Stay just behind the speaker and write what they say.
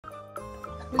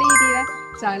呢啲咧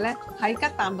就係咧喺吉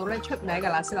啖道咧出名嘅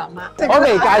辣絲辣媽。我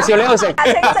未介紹你喺度食。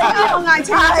我嗌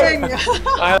清蒸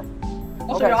嘅。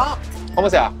我食咗。好唔好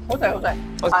食啊？好食好食。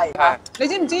係。你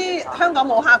知唔知香港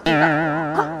冇蝦片㗎？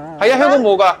係啊，香港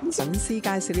冇㗎。粉絲介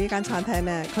紹呢間餐廳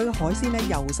咧，佢嘅海鮮咧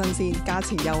又新鮮，價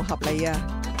錢又合理啊！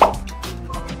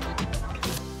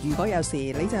如果有時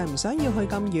你就係唔想要去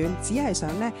咁遠，只係想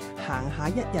咧行下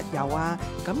一日遊啊，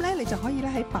咁咧你就可以咧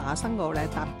喺霸生嗰度咧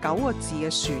搭9個字嘅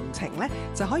船程咧，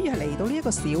就可以係嚟到呢一個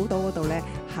小島嗰度咧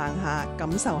行下，感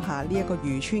受下呢一個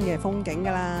漁村嘅風景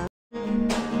㗎啦。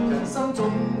人生總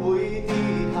會跌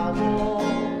下坡，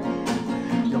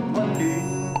用溫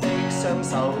暖的雙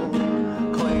手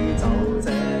驅走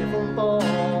這風波。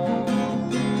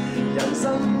人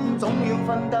生總要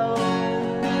奮鬥，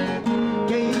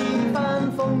幾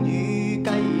番風雨繼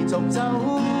續走。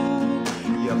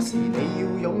若是你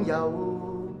要擁有，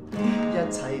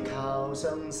一切靠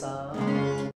雙手。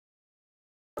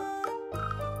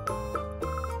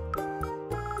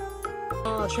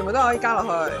哦，全部都可以加落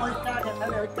去。可以加嘅，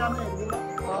睇你加咩料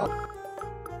咯。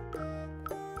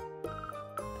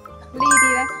呢啲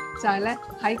咧就係咧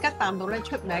喺吉啖道咧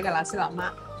出名嘅辣絲辣媽。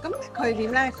咁佢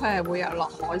點咧？佢係會有落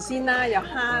海鮮啦，有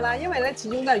蝦啦，因為咧始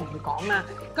終都係漁港啦。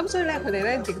咁所以咧佢哋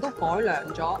咧亦都改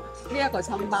良咗呢一個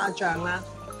參巴醬啦，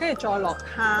跟住再落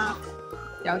蝦，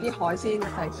有啲海鮮就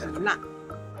係蜆啦。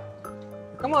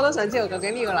咁我都想知道究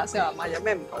竟呢個辣絲辣媽有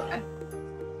咩唔同咧？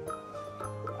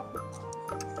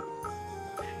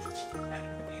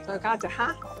再加隻蝦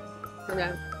咁樣，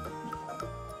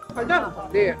係真係唔同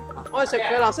啲嘅。我哋食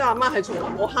嘅辣絲辣媽係從來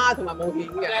冇蝦同埋冇蜆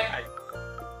嘅。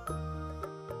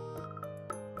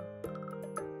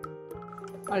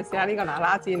我哋試下呢個嗱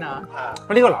嗱煎啊！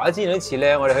呢個嗱嗱煎有啲似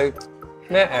咧，我哋去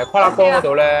咩跨拉江嗰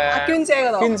度咧，阿娟姐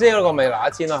嗰度，娟姐嗰個咪嗱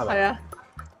嗱煎咯，係咪？係啊，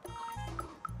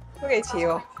都幾似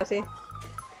喎。睇先，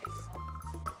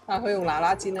佢用嗱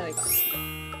嗱煎啦，你講。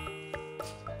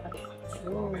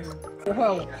好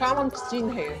香，啱啱煎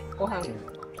起，好香。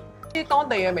啲當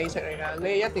地嘅美食嚟㗎，你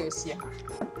哋一定要試下。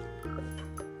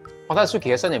我睇下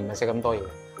Suki 嘅身形唔係食咁多嘢。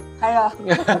係啊。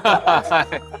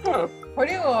佢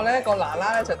呢個咧個嗱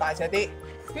嗱咧就大隻啲，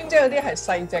娟姐嗰啲係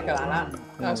細隻嘅嗱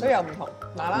嗱，所以有唔同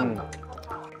嗱嗱唔同。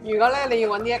如果咧你要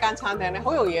揾呢一間餐廳咧，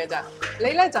好容易嘅咋，你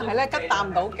咧就係咧吉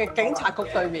啖道嘅警察局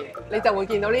對面，你就會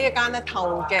見到呢一間咧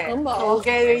頭嘅。頭嘅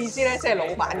嘅意思咧即係老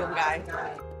闆咁解。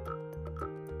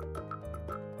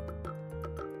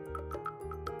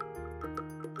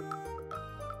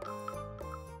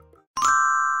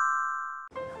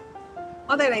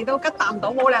我哋嚟到吉啖道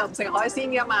冇理由唔食海鮮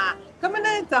㗎嘛，咁樣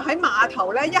咧就喺碼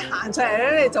頭咧一行上嚟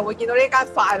咧，你就會見到呢間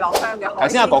快樂香嘅海鮮酒家。頭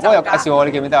先阿哥哥有介紹我，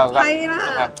你記唔記得啊？係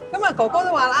啦，咁啊哥哥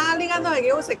都話啦，呢間都係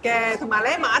幾好食嘅，同埋你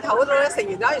喺碼頭嗰度咧食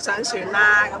完就可以上船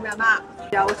啦，咁樣啦。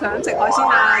又想食海鮮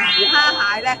啊，魚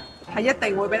蝦蟹咧係一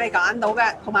定會俾你揀到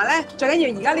嘅，同埋咧最緊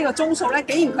要而家呢個鐘數咧，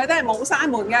竟然佢都係冇閂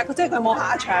門嘅，即係佢冇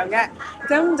下場嘅，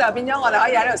咁就變咗我哋可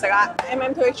以喺呢度食啦。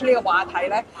MM2H 呢個話題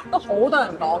咧都好多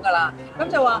人講㗎啦，咁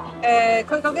就話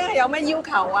佢究竟係有咩要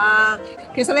求啊？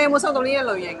其實你有冇收到呢一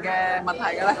類型嘅問題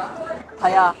嘅咧？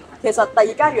係啊，其實第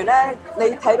二家園咧，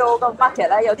你睇到個 market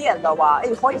咧，有啲人就話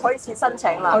誒可以開始申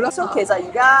請啦。係咯。所以其實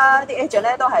而家啲 agent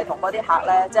咧都係同嗰啲客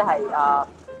咧，即係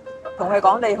同佢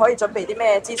講你可以準備啲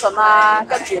咩資訊啦，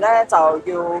跟住咧就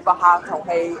要個客同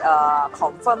佢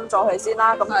confirm咗佢先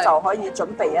啦，咁就可以準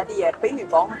備一啲嘢，比如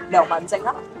講良民證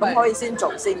啦，咁可以先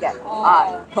做先嘅。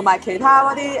同埋其他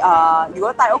嗰啲如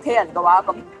果帶屋企人嘅話，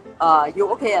咁要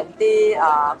屋企人啲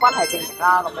關係證明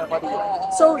啦，咁樣嗰啲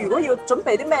嘢。所以如果要準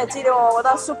備啲咩資料，我覺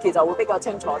得 Suki 就會比較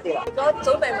清楚啲啦。如果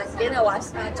準備文件嘅話，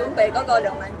準備嗰個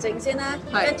良民證先啦，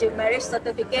跟住 marriage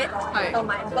certificate 同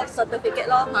埋 birth certificate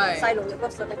咯，細路嘅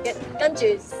birth certificate，跟住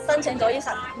申請咗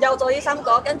有咗呢3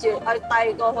個，跟住去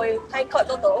帶過去 High Court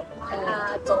嗰度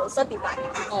做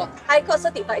certify。High Court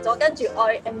certify 咗，跟住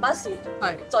去 embassy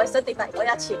再 certify 咗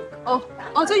一次。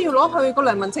即係要攞去個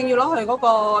良民證，要攞去嗰個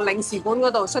領事館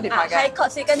嗰度 certify 嘅。High Court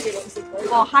先跟住領事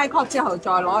館。High Court 之後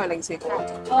再攞去領事館。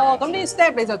咁呢啲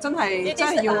step 你就真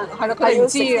係要係咯，佢哋唔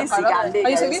知嘅，係咯，係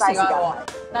要食啲時間喎。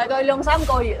大概2-3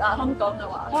個月啊，香港嘅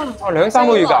話。2-3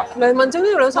個月㗎。良民證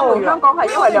都要2-3個月。香港係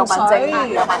因為良民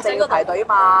證要排隊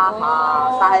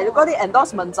嘛，但係嗰啲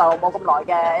endorsement 就冇咁耐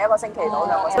嘅，1個星期到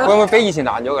2個星期。會唔會比以前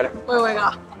難咗嘅咧？會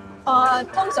㗎。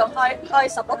通常開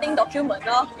supporting document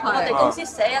咯，我哋公司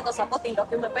寫一個 supporting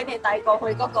document 俾你帶過去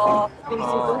嗰個領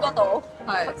事館嗰度，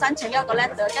申請一個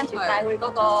letter，跟住帶去嗰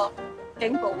個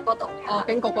警部嗰度。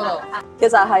警局嗰度。其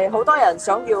實係好多人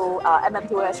想要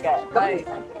MM2H 嘅，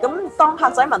咁當客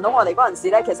仔問到我哋嗰陣時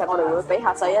咧，其實我哋會俾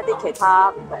客仔一啲其他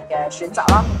唔同嘅選擇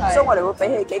啦，所以我哋會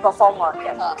俾佢幾個方案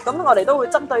嘅。咁我哋都會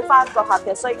針對翻個客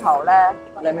嘅需求咧，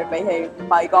你咪比起唔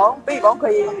係講，比如講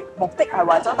佢目的係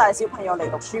為咗帶小朋友嚟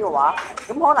讀書嘅話，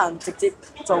咁可能直接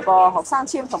做個學生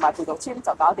簽同埋陪讀簽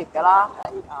就搞掂㗎啦。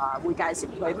會介紹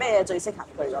佢咩最適合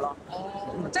佢㗎咯。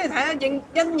即係睇下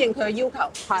因應佢嘅要求。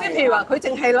即係譬如話佢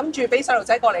淨係諗住俾細路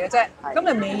仔過嚟嘅啫，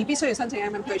咁你未必需要申請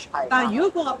MangoHK。但係如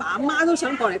果個阿爸阿媽都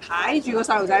想過嚟睇住個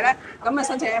細路仔咧，咁啊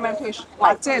申請 MangoHK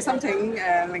或者係申請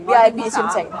另外 VIP 簽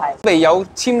證係。未有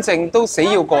簽證都死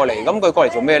要過嚟，咁佢過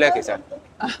嚟做咩咧？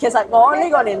其實我呢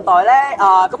個年代咧，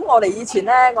咁我哋以前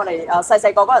咧，我哋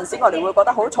細個嗰陣時，我哋會覺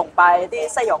得好崇拜啲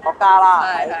西洋國家啦。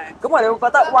咁我哋會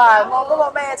覺得，哇！我嗰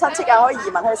個咩親戚啊，可以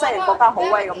移民去西洋國家好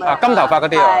威咁樣。金頭髮嗰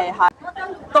啲啊。係。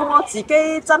到我自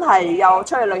己真係又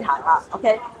出去旅行啦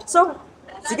 ，OK， 所以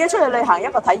自己出去旅行一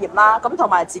個體驗啦。咁同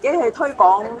埋自己去推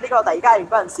廣呢個第二家園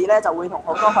嗰陣時咧，就會同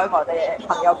好多海外嘅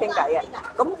朋友傾偈嘅。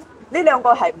咁呢兩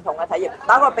個係唔同嘅體驗。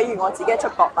打個比喻，我自己出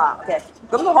國啦 ，OK，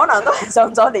 咁可能都係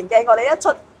上咗年紀，我哋一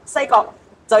出西國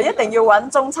就一定要揾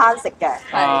中餐食嘅，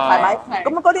係咪？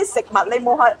咁嗰啲食物你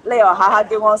冇可，你又下下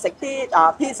叫我食啲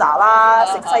pizza 啦，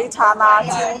食西餐啦，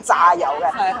煎炸油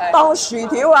嘅，當薯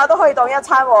條啊都可以當一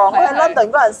餐喎。我喺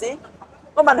London 嗰陣時，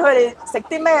我問佢哋食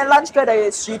啲咩 lunch， 佢哋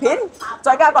薯片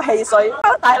再加個汽水。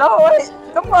大佬，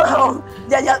咁我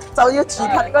就日日就要住近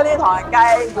嗰啲唐人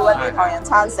街，要揾啲唐人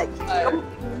餐食。咁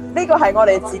呢個係我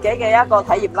哋自己嘅一個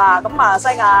體驗啦。咁馬來西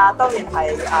亞當然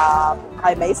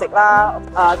係美食啦，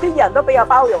啲人都比較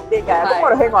包容啲嘅。咁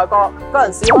我哋去外國嗰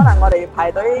陣時，可能我哋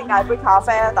排隊嗌杯咖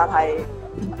啡，但係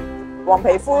黃皮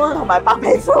膚同埋白皮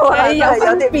膚係有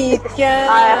分別嘅。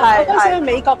係。嗰時去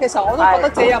美國嘅時候，我都覺得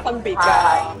自己有分別嘅。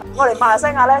我哋馬來西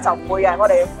亞咧就唔會嘅，我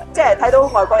哋即係睇到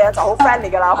外國人就好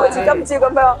friendly 㗎啦，好似今朝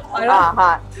咁樣。係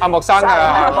咯。阿莫生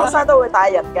阿莫生都會帶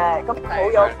人嘅，咁好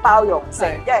有包容性，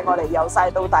因為我哋由細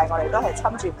到大，我哋都係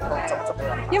親住唔同種族嘅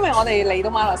人。因為我哋嚟到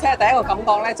馬來西亞第一個感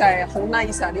覺咧就係好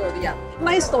nice 啊，呢度啲人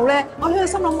nice 到咧，我喺度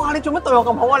心諗哇，你做乜對我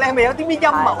咁好啊？你係咪有啲咩陰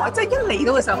謀啊？即係一嚟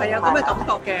到嘅時候係有咁嘅感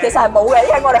覺嘅。其實係冇嘅，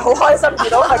因為我哋好開心遇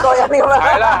到外國人咁樣。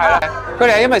係啦，佢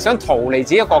哋係因為想逃離自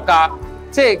己嘅國家，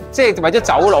即係為咗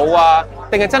走佬啊，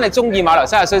定係真係中意馬來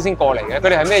西亞所以先過嚟嘅？佢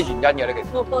哋係咩原因嘅咧？其實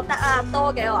我覺得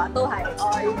多嘅話都係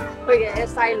愛佢嘅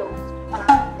細路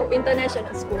讀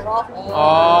international school 咯。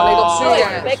你讀書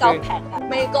嘅比較平，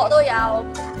美國都有，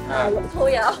都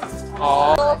有。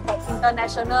多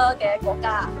international 嘅國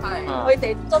家，佢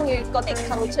哋中意嗰啲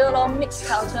culture 咯 ，mix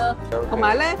culture。同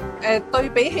埋咧，對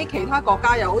比起其他國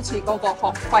家，又好似嗰個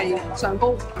學費上高，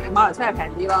馬來西亞平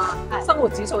啲啦，生活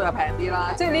指數又平啲啦。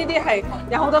即係呢啲係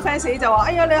有好多 fans 就話：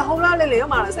哎呀，你好啦，你嚟咗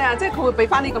馬來西亞，即係佢會俾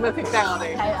翻啲咁嘅 feedback 我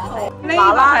哋。呢個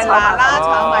係麻辣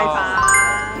炒米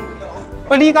飯。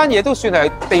喂，呢間嘢都算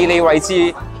係地理位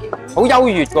置好優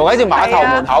越㗎，喺隻碼頭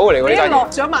門口嚟喎呢間嘢。你落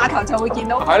咗碼頭就會見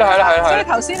到。係啦。所以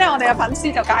頭先咧，我哋嘅粉絲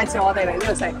就介紹我哋嚟呢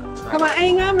度食。佢話：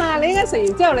啱啦，你依家食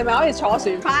完之後，你咪可以坐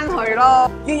船翻去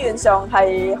咯。語言上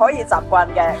係可以習慣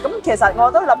嘅。咁其實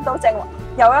我都諗到正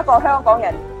有一個香港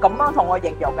人咁樣同我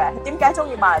形容嘅，點解中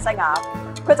意馬來西亞？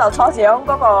佢就坐住喺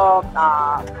嗰個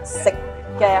食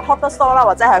嘅 hot store 啦，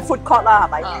或者係 food court 啦，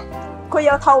係咪？佢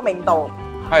有透明度。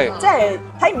即係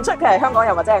睇唔出佢係香港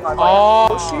人或者係外國人，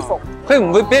好舒服。佢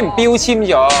唔會俾人標籤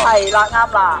咗。係啦，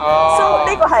啱啦。所以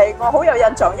呢個係我好有印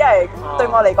象，因為對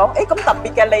我嚟講，咁特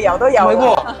別嘅理由都有。唔係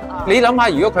喎，你諗下，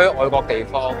如果佢喺外國地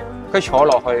方，佢坐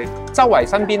落去，周圍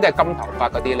身邊都係金頭髮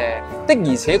嗰啲咧，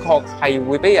的而且確係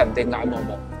會俾人哋眼望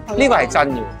望。呢個係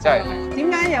真嘅，真係。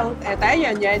點解有第一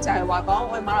樣嘢就係話講，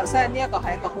我哋馬來西亞呢一個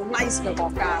係一個好 nice 嘅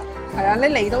國家，係啊，你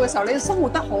嚟到嘅時候，你生活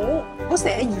得好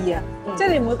寫意啊，即係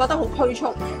你唔會覺得好拘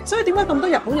束。所以點解咁多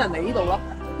日本人嚟呢度咯？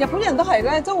日本人都係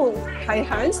咧，都會係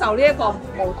享受呢一個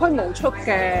無拘無束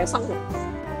嘅生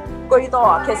活居多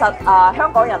啊。其實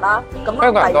香港人啦，咁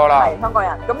香港人多啦，係香港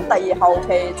人。咁第二後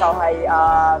期就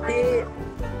係啲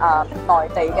內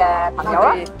地嘅朋友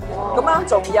啦，咁樣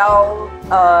仲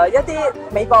有一啲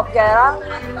美國嘅啦，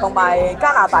同埋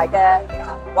加拿大嘅，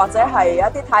或者係一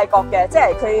啲泰國嘅，即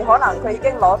係佢可能佢已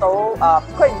經攞到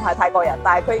佢唔係泰國人，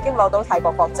但係佢已經攞到泰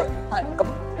國國籍，咁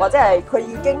或者係佢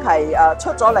已經係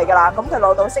出咗嚟㗎啦，咁佢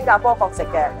攞到新加坡國籍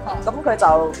嘅，咁佢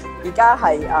就而家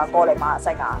係過嚟馬來西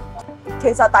亞。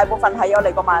其實大部分係有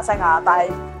嚟過馬來西亞，但係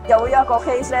有一個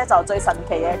case 咧就最神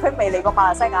奇嘅，佢未嚟過馬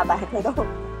來西亞，但係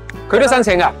佢都申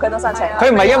請㗎。佢都申請。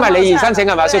佢唔係因為你而申請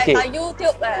係嘛 ，Suki？睇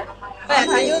YouTube 咧，佢係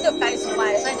睇 YouTube 介紹馬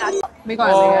來西亞美國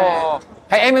人嚟嘅。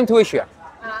係 MM2H 啊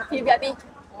？TVB。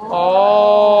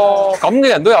哦，咁嘅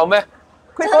人都有咩？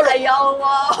佢過嚟有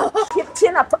喎，貼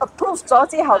簽approve 咗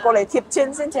之後過嚟貼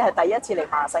簽先至係第一次嚟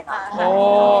馬來西亞。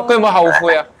哦，佢有冇後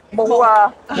悔啊？冇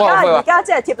啊！冇而家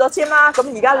即係貼咗籤啦，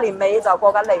咁而家年尾就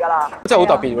過緊嚟㗎啦。真係好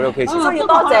特別喎呢個 case。所以多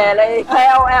謝你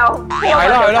KOL，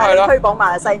係咯，推廣馬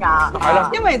來西亞。係咯，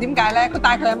因為點解咧？佢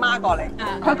帶佢阿媽過嚟，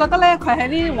佢覺得咧佢喺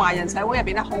呢啲華人社會入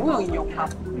邊咧好容易融合。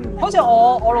好似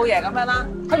我老爺咁樣啦，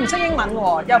佢唔識英文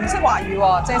喎，又唔識華語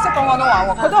喎，淨係識講廣東話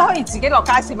喎，佢都可以自己落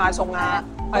街市買餸啊。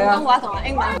廣東話同埋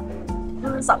英文。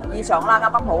50以上啦，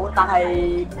啱啱好，但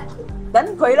係等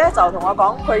佢咧就同我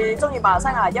講，佢中意馬來西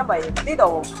亞，因為呢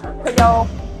度佢有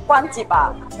關節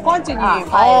啊，關節炎，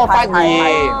發炎，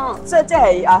即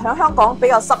係喺香港比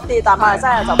較濕啲，但馬來西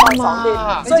亞就乾爽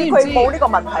啲，所以佢冇呢個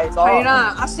問題咗。係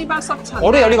啦，阿斯巴濕疹，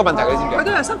我都有呢個問題，你知唔知？佢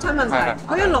都有濕疹問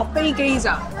題，佢一落飛機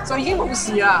咋就已經冇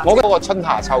事啦。我嗰個春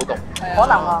夏秋冬，可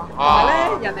能啊。同埋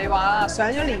咧，人哋話上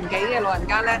咗年紀嘅老人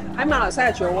家咧喺馬來西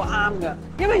亞住好啱㗎，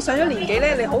因為上咗年紀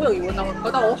咧，你好容易會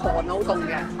覺得好寒好凍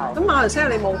嘅。咁馬來西亞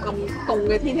你冇咁凍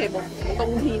嘅天氣，冇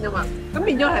冬天啊嘛，咁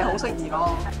變咗係好適宜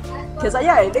咯。其實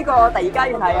因為呢個第二家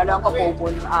園係有兩個部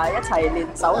門一齊聯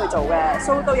手去做嘅，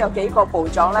所以都有幾個部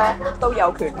長咧都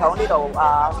有權喺呢度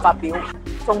發表，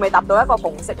仲未達到一個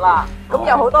共識啦。咁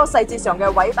有好多細節上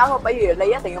嘅位，打個比如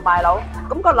你一定要買樓，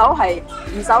咁個樓係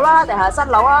二手啦，定係新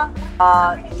樓啊？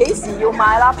幾時要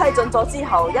買啦？批准咗之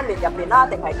後1年入邊啦，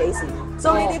定係幾時？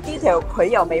所以呢啲 detail 佢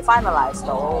又未 finalize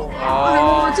到。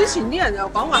係喎，之前啲人又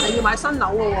講話係要買新樓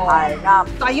嘅喎。係啱。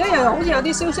但係而家又好似有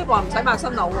啲消息話唔使買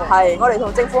新樓喎。係，我哋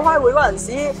同政府開會嗰陣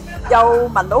時，又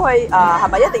問到佢係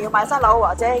咪一定要買新樓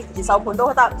或者二手盤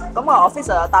都得？咁個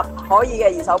officer 就答可以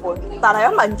嘅二手盤，但係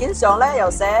喺文件上咧又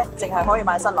寫淨係可以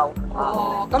買新樓。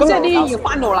哦，咁即係呢啲要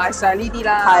finalize係呢啲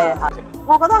啦。係係，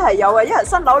我覺得係有嘅，因為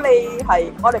新樓你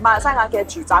係我哋馬來西亞嘅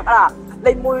住宅啦。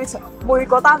你每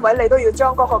個單位你都要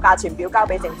將嗰個價錢表交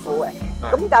俾政府嘅，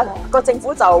咁個政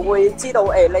府就會知道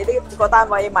你呢個單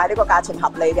位買呢個價錢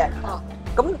合理嘅，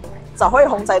咁就可以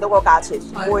控制到個價錢，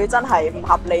唔會真係唔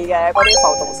合理嘅嗰啲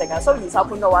浮動性啊。所以二手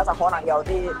盤嘅話就可能有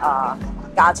啲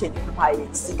價錢唔係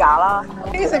市價啦。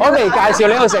我未介紹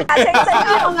你度食，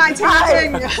我嗌清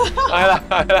蒸嘅，係啦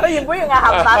係啦。佢原本要嗌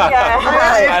鹹蛋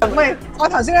嘅，唔係我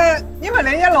頭先咧，因為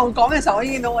你一路講嘅時候，我已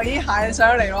經見到我啲蟹上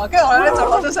嚟喎，跟住我咧就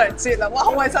攞咗上嚟切啦，哇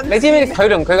好鬼新鮮！你知唔知佢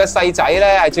同佢個細仔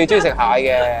咧係最中意食蟹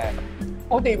嘅？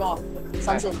好掂喎，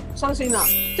新鮮啊！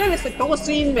即係你食到個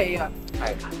鮮味啊！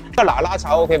係個嗱嗱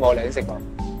炒 OK 冇？你已經食過？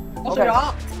我食咗。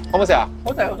好唔好食啊？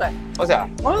好食好食，好食啊！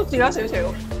我都試咗少少。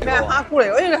咩蝦菇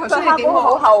嚟？好似你頭先你點喎？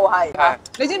好厚係。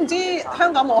你知唔知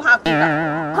香港冇蝦菇㗎？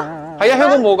係啊，香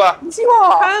港冇㗎。唔知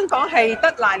喎。香港係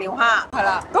得瀨尿蝦，係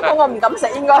啦。嗰個我唔敢食，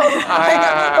應該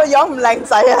個樣唔靚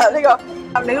仔啊！呢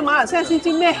個嚟到馬來西亞先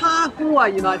知咩蝦菇啊！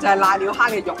原來就係瀨尿蝦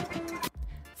嘅肉。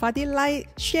快啲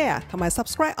like、share 同埋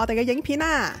subscribe 我哋嘅影片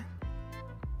啦！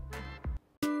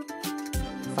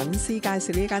粉絲介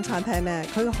紹呢間餐廳咧，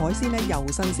佢嘅海鮮咧又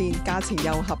新鮮，價錢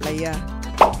又合理啊！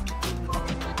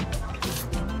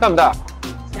得唔得啊？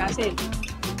試下先。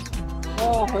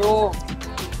哦，係喎，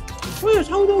好似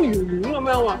秋刀魚丸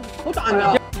咁樣喎，好彈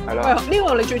㗎。係咯。呢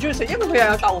個你最中意食，因為佢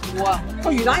又有豆腐啊，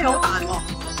個魚蛋又好彈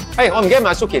喎。誒，我唔記得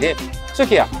問 Suki 添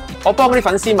 ，Suki 啊，我幫嗰啲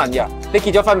粉絲問㗎，你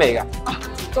結咗婚未㗎？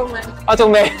仲未。啊，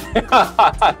仲未。你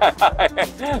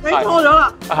錯咗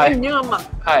啦，你唔應該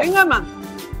問，應該問。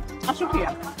阿 Suki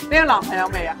啊，你有男朋友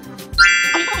未啊？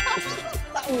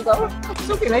得唔到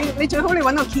 ，Suki 你最好你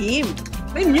揾個鉗，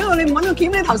你唔要你唔揾個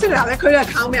鉗，你頭先嚟佢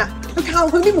係靠咩啊？佢靠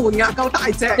佢啲門牙夠大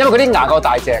隻，因為佢啲牙夠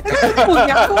大隻。門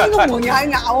牙高，呢個門牙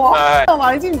咬喎。我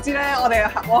話你知唔知咧？我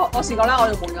試過咧，我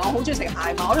用門牙，我好中意食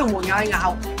蟹嘛，我用門牙去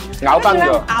咬崩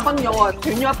咗，咬崩咗喎，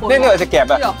斷咗一半。呢個係隻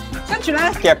夾啊！跟住咧，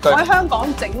我喺香港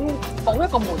補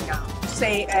一個門牙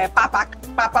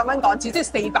，800蚊港紙，即係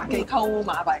400幾溝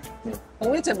馬幣。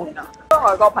好一隻門牙。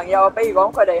外國朋友，比如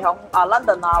講佢哋響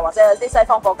London 啊，或者啲西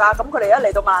方國家，咁佢哋一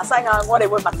嚟到馬來西亞，我哋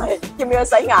會問佢要唔要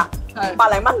洗牙，100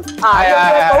零蚊啊，要唔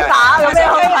要補假咁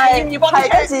樣，要唔要幫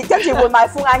你？跟住換埋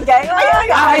副眼鏡啦，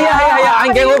係啊，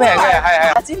眼鏡好平嘅，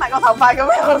係。剪埋個頭髮咁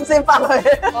樣先翻去。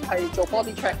我係做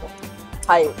body check 喎。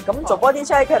係，咁做 body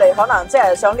check 佢哋可能即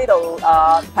係想呢度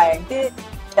平啲。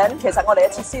其實我哋嘅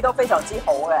設施都非常之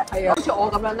好嘅。係啊，好似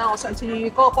我咁樣啦，我上次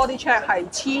嗰個 body check 係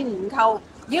1500溝，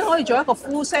已經可以做一個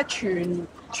full set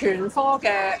全科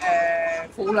嘅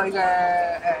婦女嘅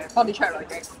body check 嚟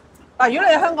嘅。但係如果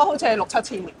你喺香港，好似係6、7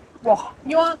千嘅。哇，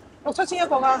要啊，6、7千一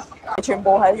個㗎。全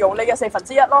部係用你嘅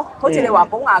1/4咯，好似你話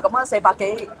補牙咁樣400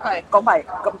幾港幣，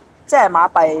咁即係馬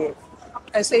幣。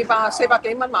400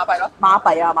幾蚊馬幣咯，馬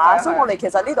幣啊嘛，所以我哋其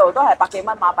實呢度都係百幾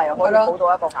蚊馬幣可以補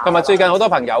到一個牙。同埋最近好多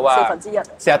朋友啊，1/4，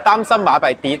成日擔心馬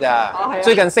幣跌啊，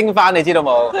最近升翻，你知道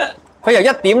冇？佢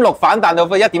由1.6反彈到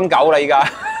1.9啦，依家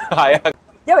係啊。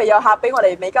因為有客俾我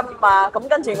哋美金嘛，咁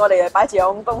跟住我哋就擺住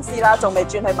有公司啦，仲未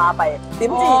轉去馬幣。點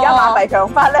知而家馬幣強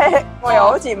翻咧，我又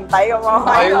好似唔抵咁喎。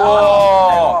係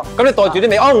喎，咁你袋住啲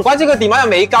美，唔怪之佢電話有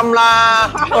美金啦，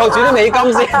袋住啲美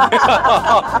金先。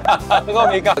嗰個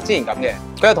美金之前咁嘅，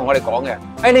佢有同我哋講嘅，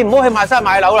誒你唔好去馬來西亞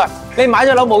買樓啦，你買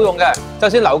咗樓冇用嘅，就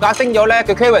算樓價升咗咧，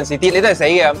佢 currency 跌你都係死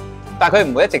嘅。但係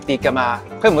佢唔會一直跌㗎嘛，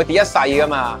佢唔會跌一世㗎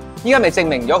嘛。依家咪證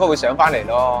明咗佢會上翻嚟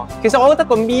咯。其實我覺得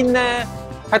個 mean 咧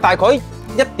係大概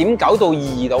1.9到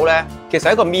2度咧，其實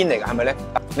係一個 mean 嚟㗎，係咪咧？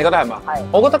你覺得係嘛？係。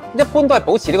我覺得一般都係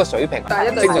保持呢個水平，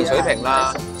正常水平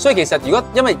啦。所以其實如果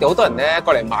因為好多人咧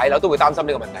過嚟買樓都會擔心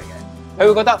呢個問題嘅，佢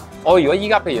會覺得我如果依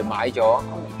家譬如買咗，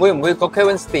會唔會個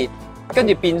currency 跌，跟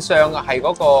住變相係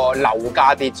嗰個樓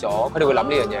價跌咗，佢哋會諗呢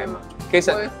樣嘢啊嘛。其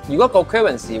實如果個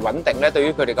currency 穩定咧，對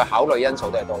於佢哋嘅考慮因素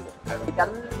都係多嘅。嚟緊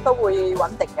都會穩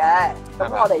定嘅。咁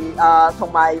我哋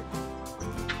同埋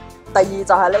第二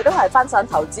就係你都係翻省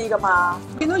投資噶嘛。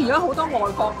見到而家好多外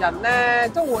國人咧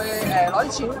都會攞啲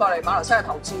錢過嚟馬來西亞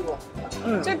投資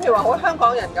喎。即係譬如話好香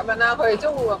港人咁樣啦，佢哋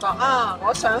都會講啊，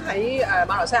我想喺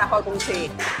馬來西亞開公司，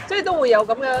即係都會有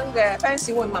咁樣嘅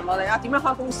fans 會問我哋啊，點樣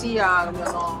開公司啊咁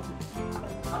樣咯。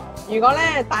如果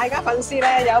咧大家粉絲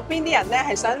咧有邊啲人咧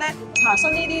係想咧查詢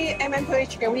呢啲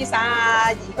MangoHK 嘅 visa 啊，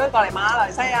移居過嚟馬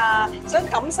來西亞，想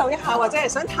感受一下或者係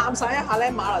想探索一下咧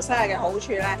馬來西亞嘅好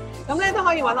處咧，咁咧都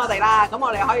可以揾我哋啦。咁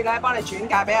我哋可以咧幫你轉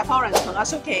介俾阿 Florence 同阿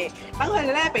Suki， 等佢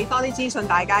哋咧俾多啲資訊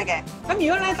大家嘅。咁如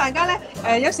果咧大家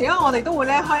咧有時咧我哋都會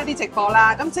咧開一啲直播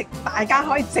啦，咁大家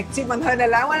可以直接問佢哋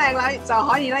兩位靚女，就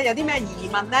可以咧有啲咩疑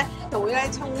問咧，就會咧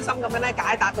衷心咁樣咧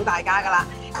解答到大家噶啦。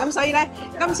咁所以咧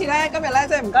今日咧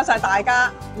即係唔該晒大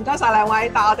家，唔該晒兩位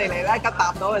帶我哋嚟咧吉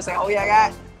搭到去食好嘢嘅。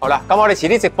好啦，咁我哋遲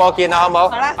啲直播見啦，好唔好？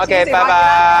好啦 ，OK，拜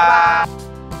拜。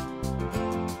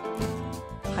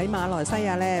喺馬來西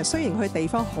亞咧，雖然佢地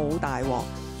方好大喎，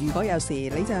如果有時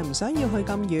你就係唔想要去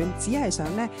咁遠，只係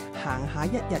想咧行下一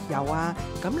日遊啊，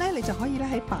咁咧你就可以咧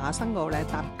喺巴生嗰度咧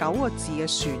搭9個字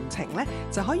嘅船程咧，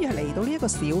就可以係嚟到呢一個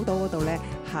小島嗰度咧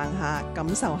行下，感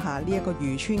受下呢一個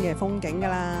漁村嘅風景噶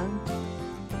啦。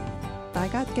大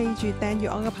家記住訂閱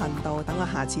我嘅頻道，等我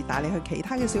下次帶你去其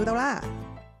他嘅小島啦。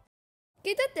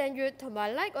記得訂閱同埋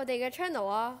like 我哋嘅 channel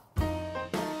啊！